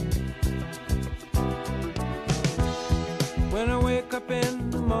When I wake up in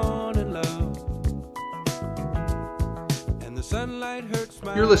the morning, love, and the sunlight hurts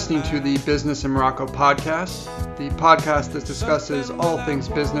my You're listening to the Business in Morocco podcast, the podcast that discusses all things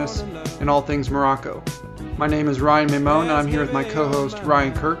business and all things Morocco. My name is Ryan Maimon, and I'm here with my co-host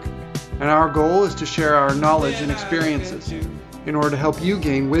Ryan Kirk, and our goal is to share our knowledge and experiences in order to help you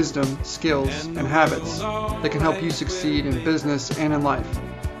gain wisdom, skills, and habits that can help you succeed in business and in life.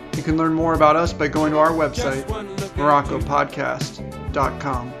 You can learn more about us by going to our website,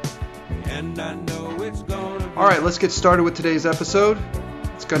 MoroccoPodcast.com. All right, let's get started with today's episode.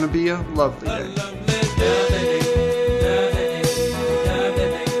 It's going to be a lovely day.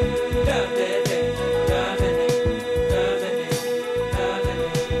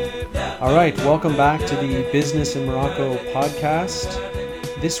 All right, welcome back to the Business in Morocco podcast.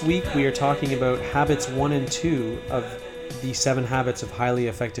 This week we are talking about habits 1 and 2 of the 7 habits of highly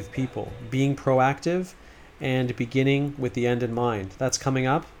effective people, being proactive and beginning with the end in mind. That's coming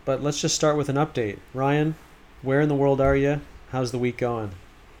up, but let's just start with an update. Ryan, where in the world are you? How's the week going?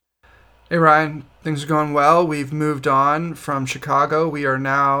 Hey Ryan, things are going well. We've moved on from Chicago. We are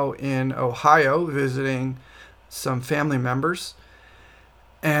now in Ohio visiting some family members.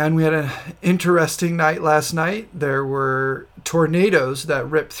 And we had an interesting night last night. There were tornadoes that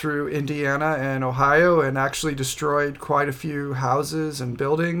ripped through Indiana and Ohio and actually destroyed quite a few houses and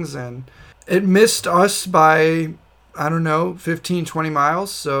buildings. And it missed us by, 15, 20 miles.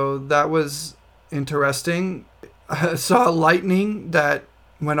 So that was interesting. I saw lightning that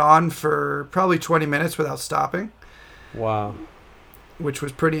went on for probably 20 minutes without stopping. Wow. Which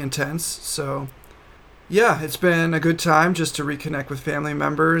was pretty intense. So yeah, it's been a good time just to reconnect with family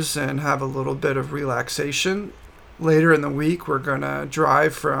members and have a little bit of relaxation. Later in the week, we're going to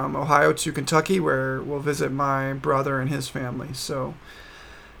drive from Ohio to Kentucky, where we'll visit my brother and his family. So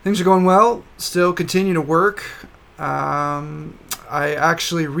things are going well. Still continue to work. I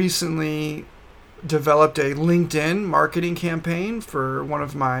actually recently developed a LinkedIn marketing campaign for one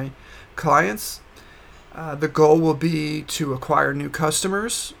of my clients. The goal will be to acquire new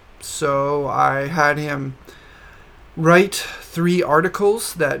customers. So I had him write 3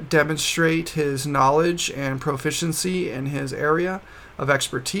 articles that demonstrate his knowledge and proficiency in his area of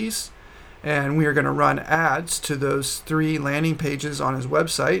expertise. And we are going to run ads to those 3 landing pages on his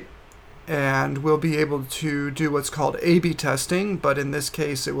website. And we'll be able to do what's called A/B testing, but in this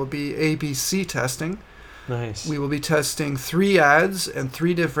case it will be ABC testing. Nice. We will be testing 3 ads and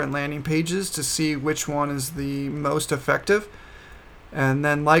 3 different landing pages to see which one is the most effective. And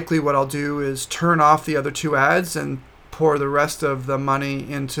then likely what I'll do is turn off the other 2 ads and pour the rest of the money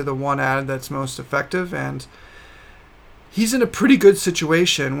into the one ad that's most effective. And he's in a pretty good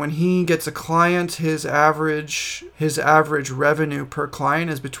situation. When he gets a client, his average revenue per client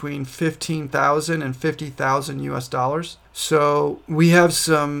is between $15,000 and $50,000 US. So we have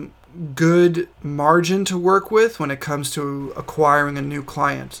some good margin to work with when it comes to acquiring a new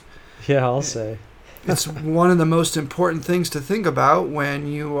client. Yeah, I'll say. It's one of the most important things to think about when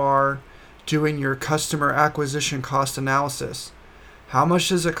you are doing your customer acquisition cost analysis. How much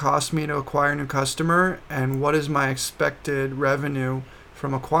does it cost me to acquire a new customer, and what is my expected revenue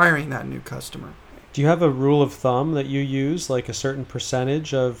from acquiring that new customer? Do you have a rule of thumb that you use, like a certain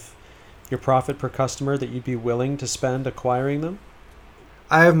percentage of your profit per customer that you'd be willing to spend acquiring them?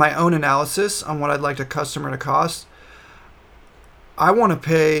 I have my own analysis on what I'd like a customer to cost. I want to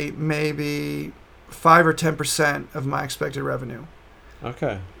pay maybe 5 or 10% of my expected revenue.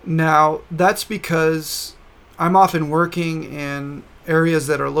 Okay. Now, that's because I'm often working in areas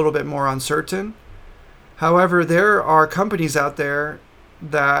that are a little bit more uncertain. However, there are companies out there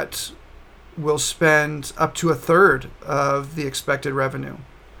that will spend up to 1/3 of the expected revenue.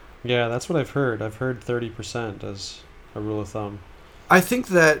 Yeah, that's what I've heard. I've heard 30% as a rule of thumb. I think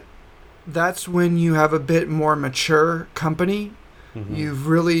that that's when you have a bit more mature company. Mm-hmm. You've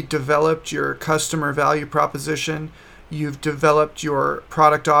really developed your customer value proposition. You've developed your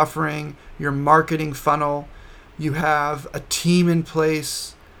product offering, your marketing funnel. You have a team in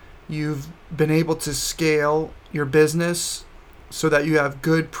place. You've been able to scale your business so that you have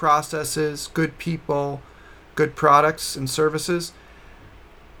good processes, good people, good products and services.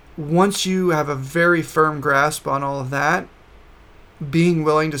 Once you have a very firm grasp on all of that, being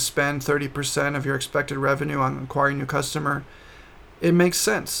willing to spend 30% of your expected revenue on acquiring a new customer, it makes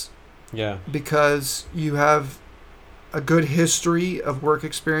sense. Yeah. Because you have a good history of work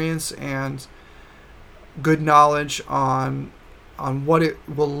experience and good knowledge on what it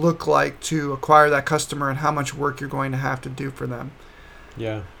will look like to acquire that customer and how much work you're going to have to do for them.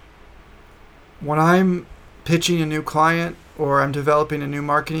 Yeah. When I'm pitching a new client or I'm developing a new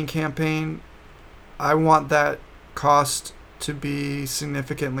marketing campaign, I want that cost to be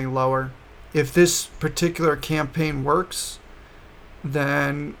significantly lower. If this particular campaign works,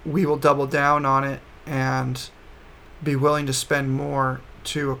 then we will double down on it and be willing to spend more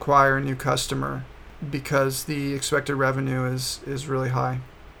to acquire a new customer because the expected revenue is really high.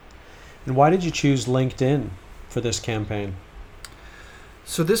 And why did you choose LinkedIn for this campaign?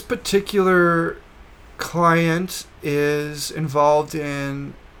 So this particular client is involved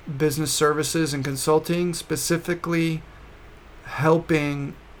in business services and consulting, specifically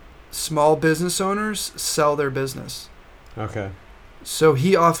helping small business owners sell their business. Okay. So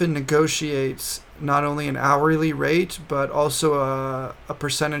he often negotiates not only an hourly rate, but also a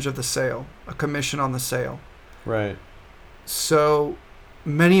percentage of the sale, a commission on the sale. Right. So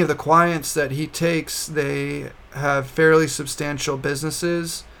many of the clients that he takes, they have fairly substantial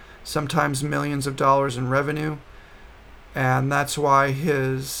businesses, sometimes millions of dollars in revenue. And that's why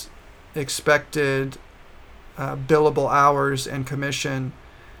his expected billable hours and commission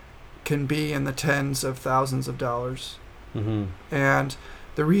can be in the tens of thousands of dollars. Mm-hmm. And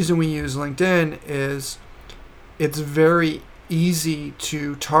the reason we use LinkedIn is it's very easy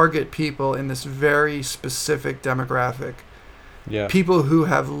to target people in this very specific demographic. Yeah. People who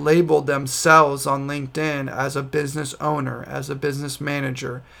have labeled themselves on LinkedIn as a business owner, as a business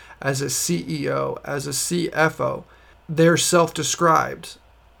manager, as a CEO, as a CFO. They're self-described.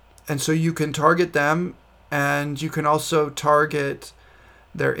 And so you can target them, and you can also target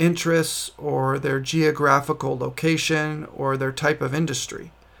their interests or their geographical location or their type of industry.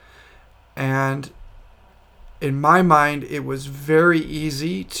 And in my mind, it was very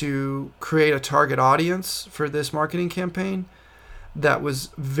easy to create a target audience for this marketing campaign that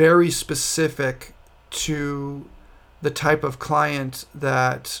was very specific to the type of client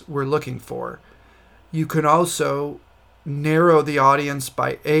that we're looking for. You can also narrow the audience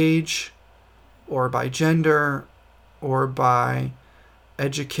by age or by gender or by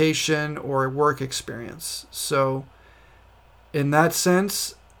education or work experience. So in that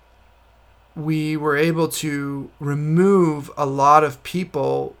sense, we were able to remove a lot of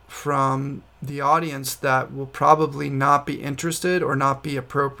people from the audience that will probably not be interested or not be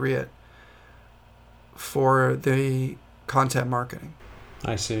appropriate for the content marketing.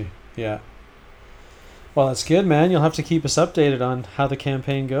 I see. Yeah. Well, that's good, man. You'll have to keep us updated on how the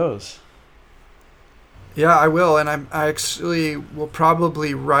campaign goes. Yeah, I will. And I actually will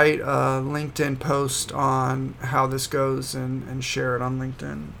probably write a LinkedIn post on how this goes and share it on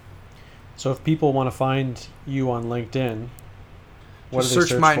LinkedIn. So if people want to find you on LinkedIn, what just do they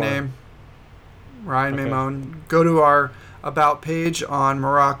search my for? name, Ryan Okay. Maimone. Go to our About page on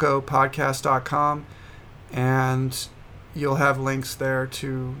MoroccoPodcast.com, and you'll have links there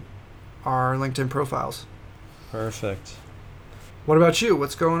to our LinkedIn profiles. Perfect. What about you?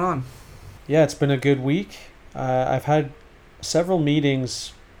 What's going on? Yeah, it's been a good week. I've had several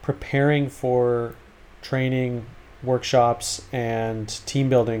meetings preparing for training, workshops, and team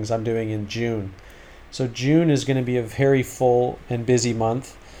buildings I'm doing in June. So June is going to be a very full and busy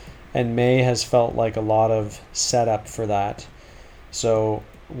month, and May has felt like a lot of setup for that. So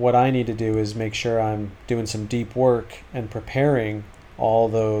what I need to do is make sure I'm doing some deep work and preparing all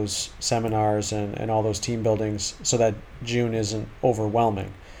those seminars and all those team buildings so that June isn't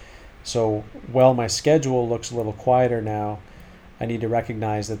overwhelming. So while my schedule looks a little quieter now, I need to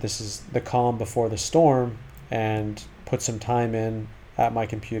recognize that this is the calm before the storm and put some time in at my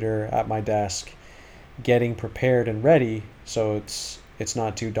computer, at my desk, getting prepared and ready so it's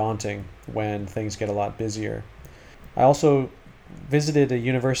not too daunting when things get a lot busier. I also visited a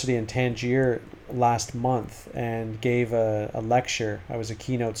university in Tangier last month and gave a lecture. I was a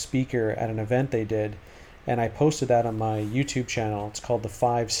keynote speaker at an event they did, and I posted that on my YouTube channel. It's called The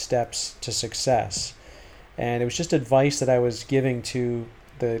 5 Steps to Success. And it was just advice that I was giving to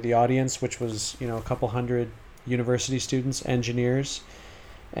the audience, which was, a couple hundred university students, engineers.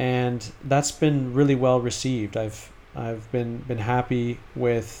 And that's been really well received. I've been happy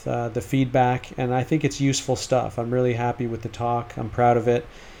with the feedback, and I think it's useful stuff. I'm really happy with the talk. I'm proud of it.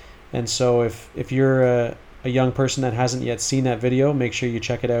 And so if you're a young person that hasn't yet seen that video, make sure you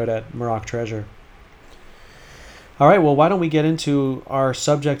check it out at Morocco Treasure. All right, well, why don't we get into our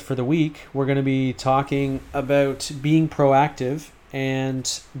subject for the week? We're going to be talking about being proactive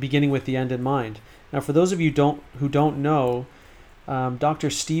and beginning with the end in mind. Now, for those of you who don't know,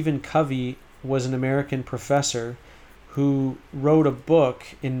 Dr. Stephen Covey was an American professor who wrote a book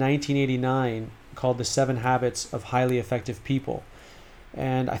in 1989 called The 7 Habits of Highly Effective People.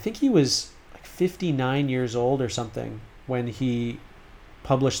 And I think he was like 59 years old or something when he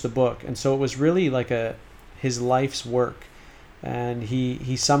published the book. And so it was really like his life's work. And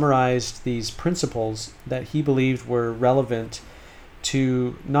he summarized these principles that he believed were relevant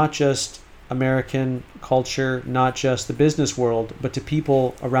to not just American culture, not just the business world, but to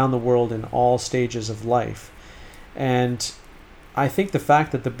people around the world in all stages of life. And I think the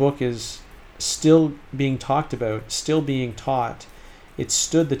fact that the book is still being talked about, still being taught, it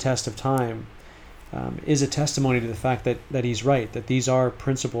stood the test of time, is a testimony to the fact that he's right, that these are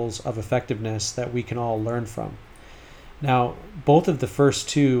principles of effectiveness that we can all learn from. Now, both of the first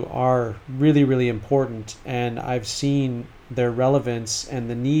two are really, really important, and I've seen their relevance and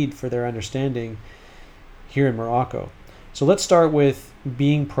the need for their understanding here in Morocco. So let's start with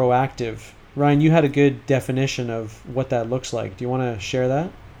being proactive. Ryan, you had a good definition of what that looks like. Do you want to share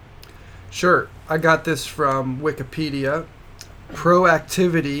that? Sure. I got this from Wikipedia.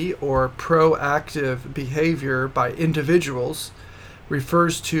 Proactivity or proactive behavior by individuals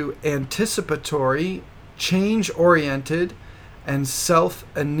refers to anticipatory, change-oriented, and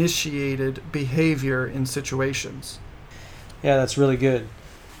self-initiated behavior in situations. Yeah, that's really good.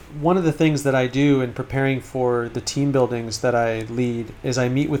 One of the things that I do in preparing for the team buildings that I lead is I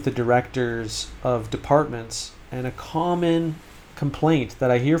meet with the directors of departments, and a common complaint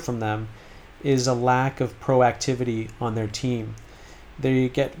that I hear from them is a lack of proactivity on their team. They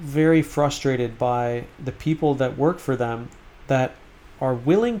get very frustrated by the people that work for them that are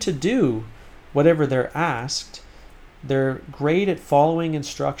willing to do whatever they're asked. They're great at following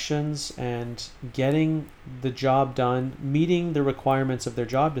instructions and getting the job done, meeting the requirements of their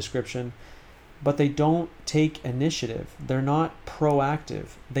job description, but they don't take initiative. They're not proactive.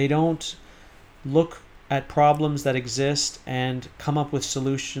 They don't look at problems that exist and come up with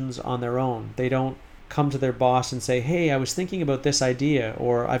solutions on their own. They don't come to their boss and say, hey, I was thinking about this idea,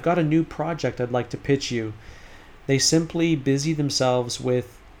 or I've got a new project I'd like to pitch you. They simply busy themselves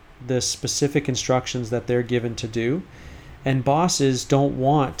with the specific instructions that they're given to do. And bosses don't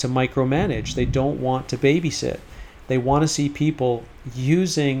want to micromanage. They don't want to babysit. They want to see people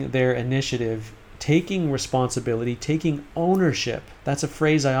using their initiative, taking responsibility, taking ownership. That's a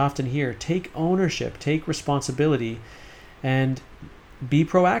phrase I often hear. Take ownership, take responsibility, and be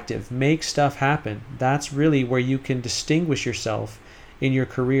proactive. Make stuff happen. That's really where you can distinguish yourself in your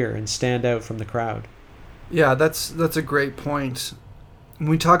career and stand out from the crowd. Yeah, that's a great point. When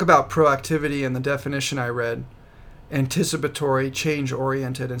we talk about proactivity in the definition I read, anticipatory,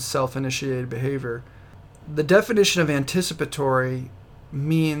 change-oriented, and self-initiated behavior, the definition of anticipatory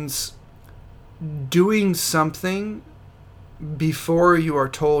means doing something before you are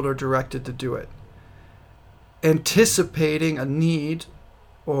told or directed to do it. Anticipating a need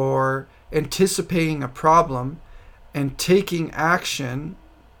or anticipating a problem and taking action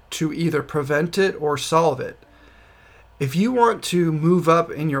to either prevent it or solve it. If you want to move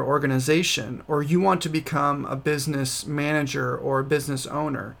up in your organization, or you want to become a business manager or a business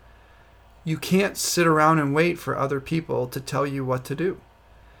owner, you can't sit around and wait for other people to tell you what to do.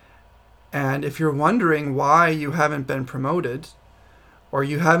 And if you're wondering why you haven't been promoted or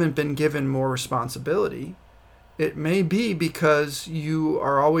you haven't been given more responsibility, it may be because you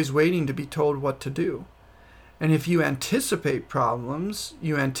are always waiting to be told what to do. And if you anticipate problems,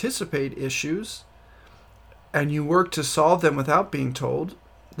 you anticipate issues, and you work to solve them without being told,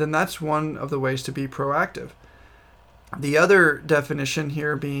 then that's one of the ways to be proactive. The other definition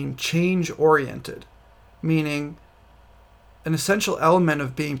here being change-oriented, meaning an essential element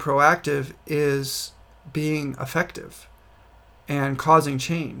of being proactive is being effective and causing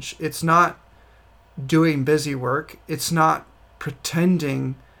change. It's not doing busy work. It's not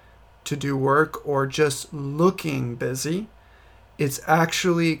pretending to do work or just looking busy. It's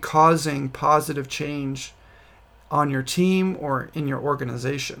actually causing positive change on your team or in your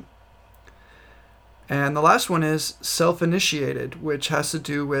organization. And the last one is self-initiated, which has to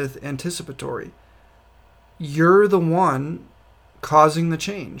do with anticipatory. You're the one causing the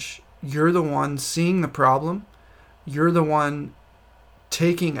change. You're the one seeing the problem. You're the one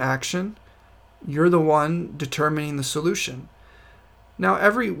taking action. You're the one determining the solution. Now,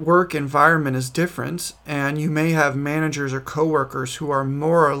 every work environment is different, and you may have managers or coworkers who are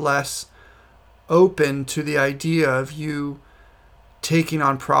more or less open to the idea of you taking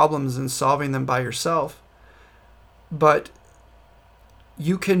on problems and solving them by yourself. But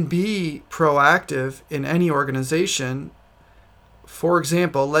you can be proactive in any organization. For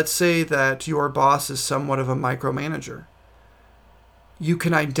example, let's say that your boss is somewhat of a micromanager. You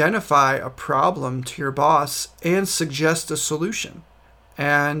can identify a problem to your boss and suggest a solution.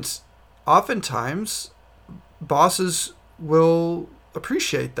 And oftentimes, bosses will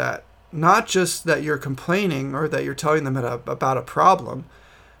appreciate that. Not just that you're complaining or that you're telling them about a problem,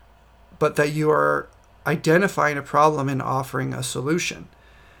 but that you are identifying a problem and offering a solution.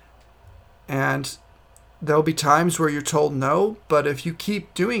 And there'll be times where you're told no, but if you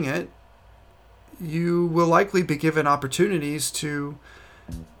keep doing it, you will likely be given opportunities to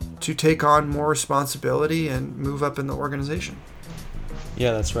take on more responsibility and move up in the organization.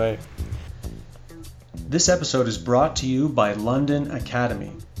 Yeah, that's right. This episode is brought to you by London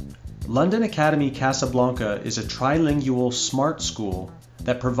Academy. London Academy Casablanca is a trilingual smart school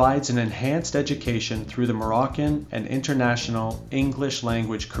that provides an enhanced education through the Moroccan and international English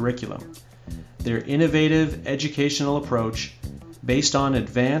language curriculum. Their innovative educational approach, based on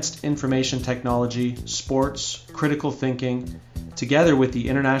advanced information technology, sports, critical thinking, together with the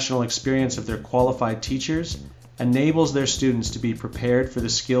international experience of their qualified teachers, enables their students to be prepared for the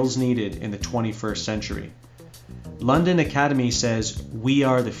skills needed in the 21st century. London Academy says, "We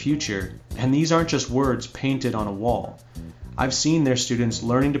are the future," and these aren't just words painted on a wall. I've seen their students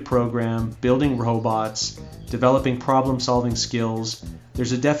learning to program, building robots, developing problem-solving skills.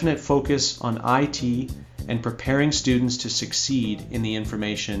 There's a definite focus on IT and preparing students to succeed in the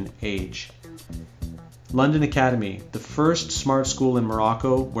information age. London Academy, the first smart school in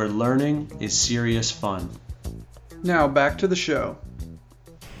Morocco where learning is serious fun. Now back to the show.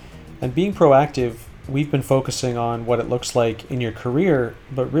 And being proactive, we've been focusing on what it looks like in your career,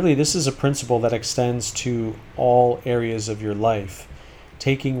 but really this is a principle that extends to all areas of your life,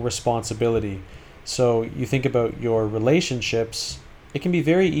 taking responsibility. So you think about your relationships, it can be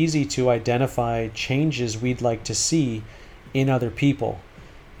very easy to identify changes we'd like to see in other people.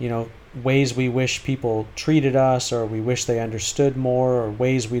 Ways we wish people treated us, or we wish they understood more, or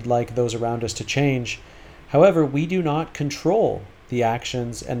ways we'd like those around us to change. However, we do not control the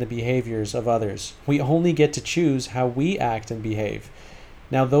actions and the behaviors of others. We only get to choose how we act and behave.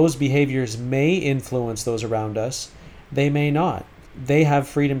 Now, those behaviors may influence those around us. They may not. They have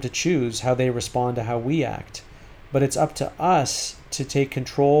freedom to choose how they respond to how we act. But it's up to us to take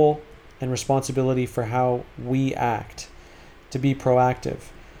control and responsibility for how we act, to be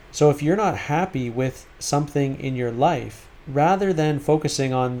proactive. So if you're not happy with something in your life, rather than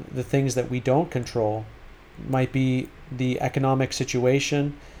focusing on the things that we don't control, might be the economic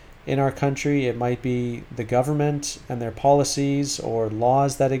situation in our country, it might be the government and their policies or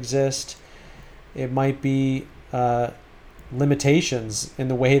laws that exist, it might be limitations in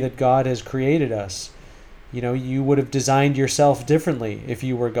the way that God has created us. You would have designed yourself differently if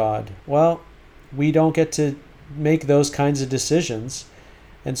you were God. Well, we don't get to make those kinds of decisions.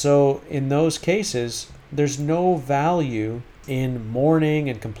 And so in those cases, there's no value in mourning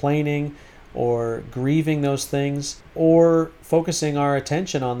and complaining or grieving those things or focusing our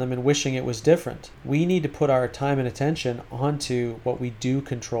attention on them and wishing it was different. We need to put our time and attention onto what we do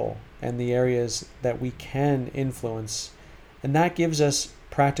control and the areas that we can influence. And that gives us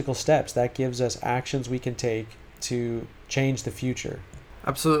practical steps. That gives us actions we can take to change the future.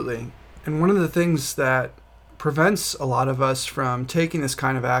 Absolutely. And one of the things that prevents a lot of us from taking this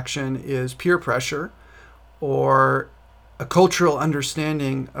kind of action is peer pressure or a cultural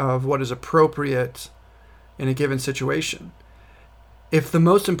understanding of what is appropriate in a given situation. If the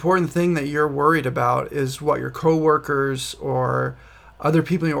most important thing that you're worried about is what your coworkers or other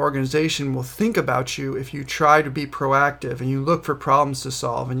people in your organization will think about you if you try to be proactive and you look for problems to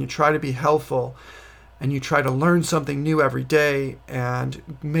solve and you try to be helpful and you try to learn something new every day and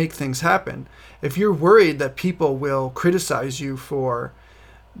make things happen, if you're worried that people will criticize you for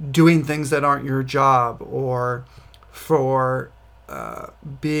doing things that aren't your job or for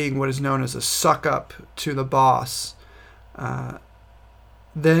being what is known as a suck up to the boss,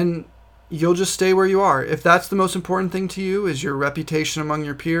 then you'll just stay where you are. If that's the most important thing to you is your reputation among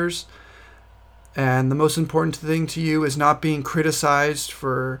your peers, and the most important thing to you is not being criticized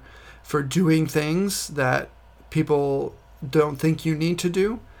for doing things that people don't think you need to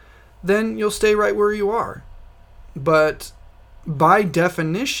do, then you'll stay right where you are. But by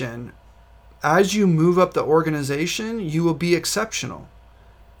definition, as you move up the organization, you will be exceptional.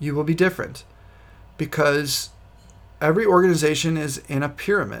 You will be different because every organization is in a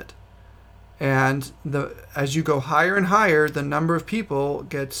pyramid. And as you go higher and higher, the number of people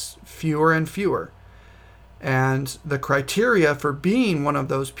gets fewer and fewer. And the criteria for being one of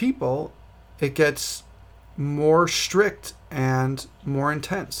those people, it gets more strict and more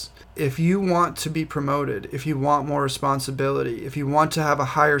intense. If you want to be promoted, if you want more responsibility, if you want to have a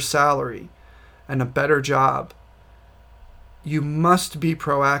higher salary and a better job, you must be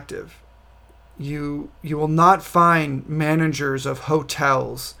proactive. You will not find managers of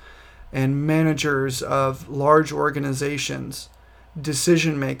hotels and managers of large organizations,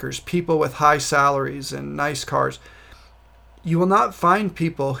 decision makers, people with high salaries and nice cars. You will not find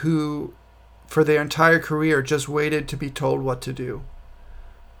people who for their entire career just waited to be told what to do.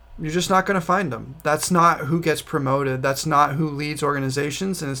 You're just not going to find them. That's not who gets promoted. That's not who leads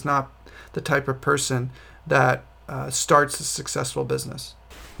organizations, and it's not the type of person that starts a successful business.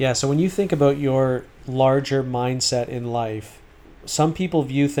 Yeah, so when you think about your larger mindset in life, some people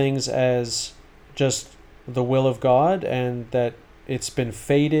view things as just the will of God and that it's been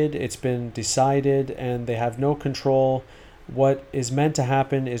fated, it's been decided, and they have no control. What is meant to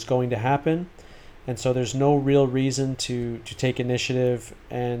happen is going to happen. And so there's no real reason to take initiative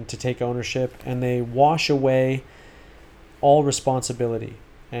and to take ownership. And they wash away all responsibility.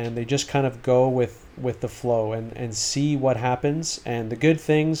 And they just kind of go with the flow and see what happens. And the good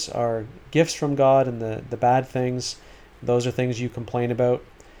things are gifts from God, and the bad things, those are things you complain about.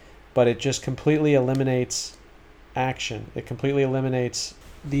 But it just completely eliminates action. It completely eliminates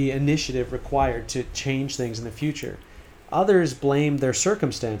the initiative required to change things in the future. Others blame their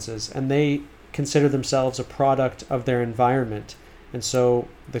circumstances, and they consider themselves a product of their environment. And so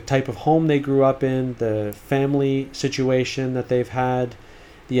the type of home they grew up in, the family situation that they've had,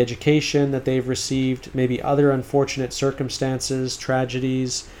 the education that they've received, maybe other unfortunate circumstances,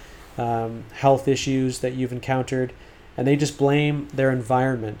 tragedies, health issues that you've encountered, and they just blame their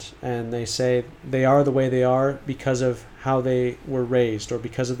environment, and they say they are the way they are because of how they were raised, or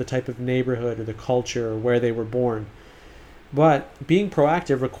because of the type of neighborhood or the culture or where they were born. But being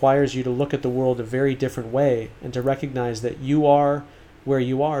proactive requires you to look at the world a very different way and to recognize that you are where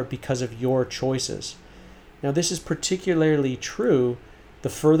you are because of your choices. Now, this is particularly true the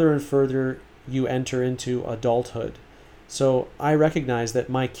further and further you enter into adulthood. So I recognize that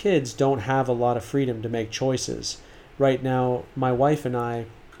my kids don't have a lot of freedom to make choices. Right now, my wife and I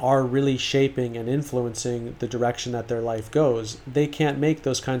are really shaping and influencing the direction that their life goes. They can't make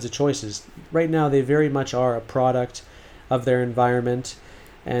those kinds of choices. Right now, they very much are a product of their environment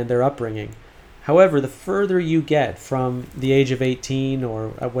and their upbringing. However, the further you get from the age of 18,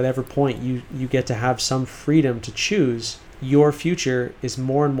 or at whatever point you get to have some freedom to choose, your future is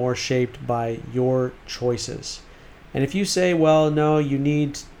more and more shaped by your choices. And if you say, well, no, you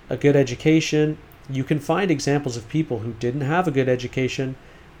need a good education, you can find examples of people who didn't have a good education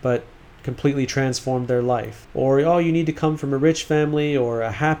but completely transformed their life. Or, oh, you need to come from a rich family or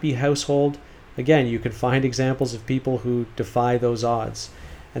a happy household. Again, you can find examples of people who defy those odds.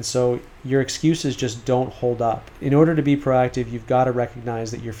 And so your excuses just don't hold up. In order to be proactive, you've got to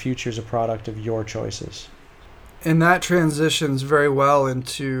recognize that your future is a product of your choices. And that transitions very well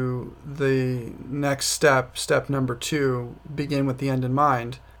into the next step number 2, begin with the end in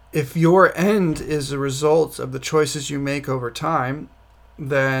mind. If your end is a result of the choices you make over time,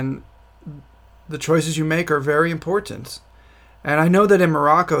 then the choices you make are very important. And I know that in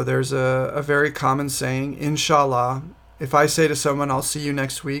Morocco, there's a very common saying, Inshallah. If I say to someone, I'll see you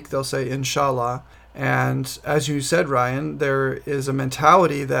next week, they'll say, Inshallah. And as you said, Ryan, there is a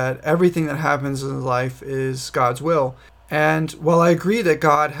mentality that everything that happens in life is God's will. And while I agree that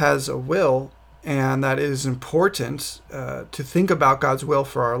God has a will, and that it is important to think about God's will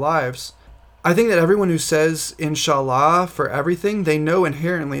for our lives, I think that everyone who says Inshallah for everything, they know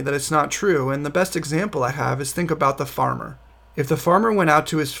inherently that it's not true. And the best example I have is think about the farmer. If the farmer went out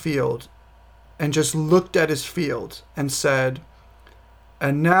to his field and just looked at his field and said,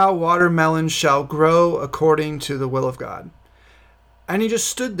 and now watermelons shall grow according to the will of God. And he just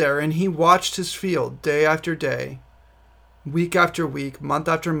stood there and he watched his field day after day, week after week, month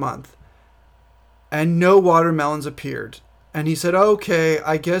after month, and no watermelons appeared. And he said, okay,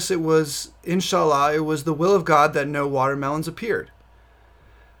 I guess it was, Inshallah, it was the will of God that no watermelons appeared.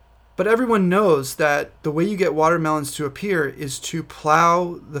 But everyone knows that the way you get watermelons to appear is to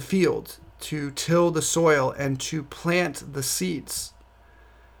plow the field, to till the soil, and to plant the seeds.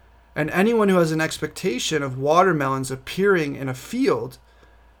 And anyone who has an expectation of watermelons appearing in a field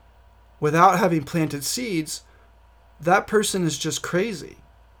without having planted seeds, that person is just crazy.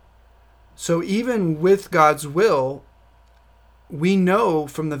 So even with God's will, we know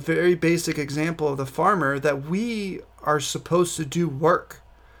from the very basic example of the farmer that we are supposed to do work.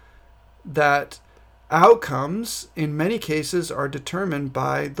 That outcomes, in many cases, are determined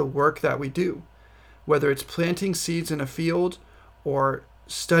by the work that we do. Whether it's planting seeds in a field, or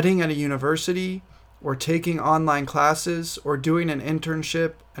studying at a university, or taking online classes, or doing an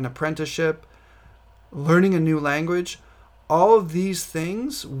internship, an apprenticeship, learning a new language, all of these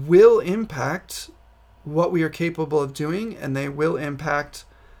things will impact what we are capable of doing, and they will impact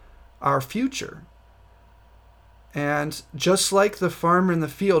our future. And just like the farmer in the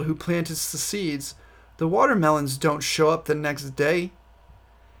field who planted the seeds, the watermelons don't show up the next day.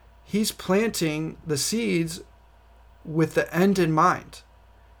 He's planting the seeds with the end in mind.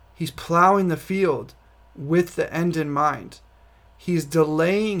 He's plowing the field with the end in mind. He's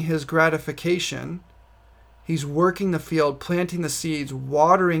delaying his gratification. He's working the field, planting the seeds,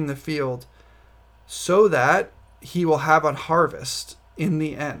 watering the field, so that he will have a harvest in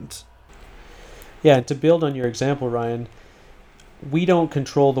the end. Yeah, and to build on your example, Ryan, we don't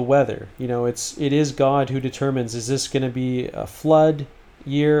control the weather. It is God who determines, is this going to be a flood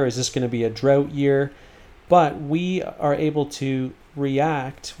year? Is this going to be a drought year? But we are able to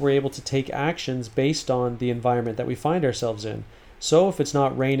react. We're able to take actions based on the environment that we find ourselves in. So if it's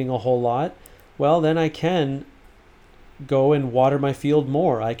not raining a whole lot, well, then I can go and water my field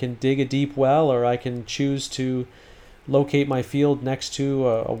more. I can dig a deep well, or I can choose to locate my field next to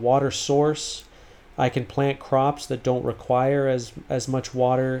a water source. I can plant crops that don't require as much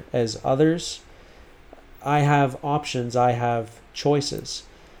water as others. I have options. I have choices.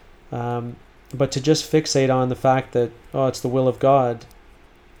 But to just fixate on the fact that, it's the will of God,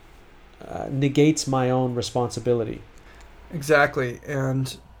 negates my own responsibility. Exactly.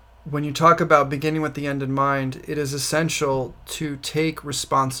 And when you talk about beginning with the end in mind, it is essential to take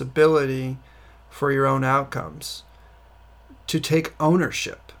responsibility for your own outcomes, to take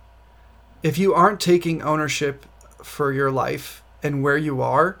ownership. If you aren't taking ownership for your life and where you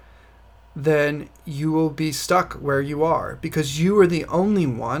are, then you will be stuck where you are, because you are the only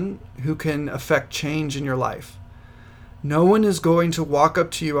one who can affect change in your life. No one is going to walk up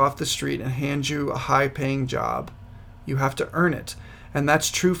to you off the street and hand you a high-paying job. You have to earn it. And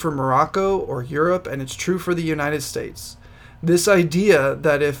that's true for Morocco or Europe, and it's true for the United States. This idea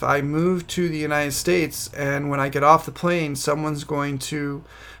that if I move to the United States and when I get off the plane, someone's going to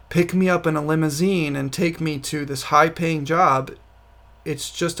pick me up in a limousine and take me to this high-paying job,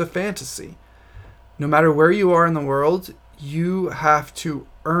 it's just a fantasy. No matter where you are in the world, you have to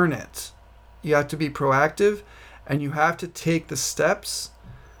earn it. You have to be proactive, and you have to take the steps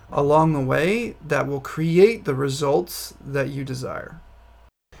along the way that will create the results that you desire.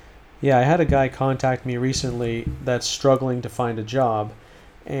 Yeah, I had a guy contact me recently that's struggling to find a job,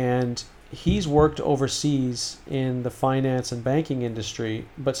 and he's worked overseas in the finance and banking industry,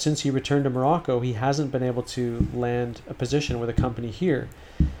 but since he returned to Morocco, he hasn't been able to land a position with a company here.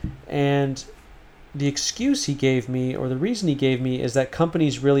 And the excuse he gave me, or the reason he gave me, is that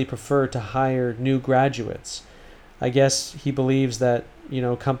companies really prefer to hire new graduates. I guess he believes that,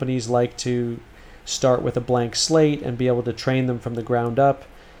 companies like to start with a blank slate and be able to train them from the ground up.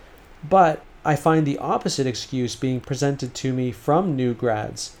 But I find the opposite excuse being presented to me from new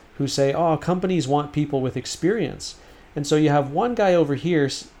grads who say, companies want people with experience. And so you have one guy over here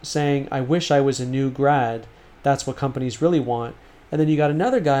saying, I wish I was a new grad. That's what companies really want. And then you got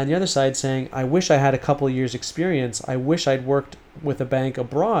another guy on the other side saying, I wish I had a couple of years experience. I wish I'd worked with a bank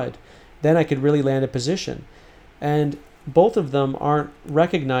abroad. Then I could really land a position. And both of them aren't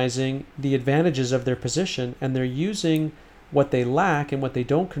recognizing the advantages of their position, and they're using what they lack and what they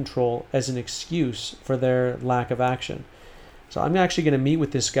don't control as an excuse for their lack of action. So I'm actually going to meet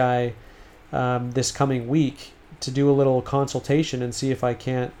with this guy this coming week to do a little consultation and see if I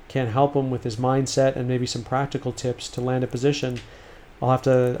can't help him with his mindset and maybe some practical tips to land a position. I'll have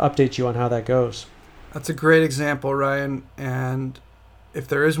to update you on how that goes. That's a great example, Ryan. And if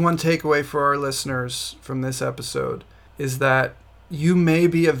there is one takeaway for our listeners from this episode, is that you may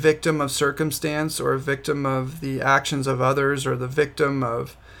be a victim of circumstance, or a victim of the actions of others, or the victim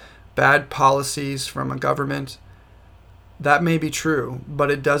of bad policies from a government. That may be true,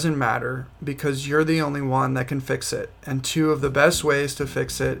 but it doesn't matter, because you're the only one that can fix it. And two of the best ways to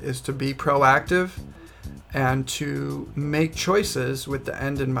fix it is to be proactive and to make choices with the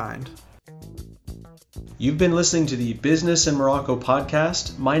end in mind. You've been listening to the Business in Morocco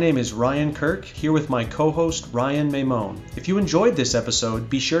podcast. My name is Ryan Kirk, here with my co-host Ryan Maimon. If you enjoyed this episode,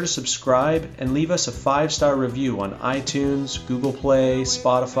 be sure to subscribe and leave us a 5-star review on iTunes, Google Play,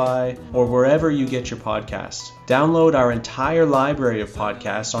 Spotify, or wherever you get your podcasts. Download our entire library of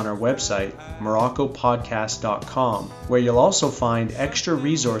podcasts on our website, MoroccoPodcast.com, where you'll also find extra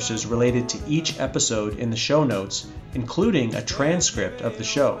resources related to each episode in the show notes, including a transcript of the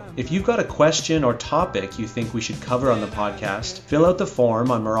show. If you've got a question or topic you think we should cover on the podcast, fill out the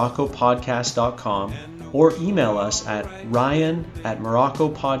form on MoroccoPodcast.com or email us at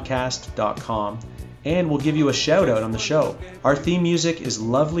ryan@MoroccoPodcast.com, and we'll give you a shout out on the show. Our theme music is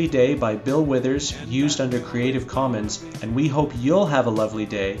Lovely Day by Bill Withers, used under Creative Commons, and we hope you'll have a lovely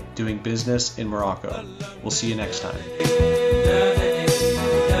day doing business in Morocco. We'll see you next time.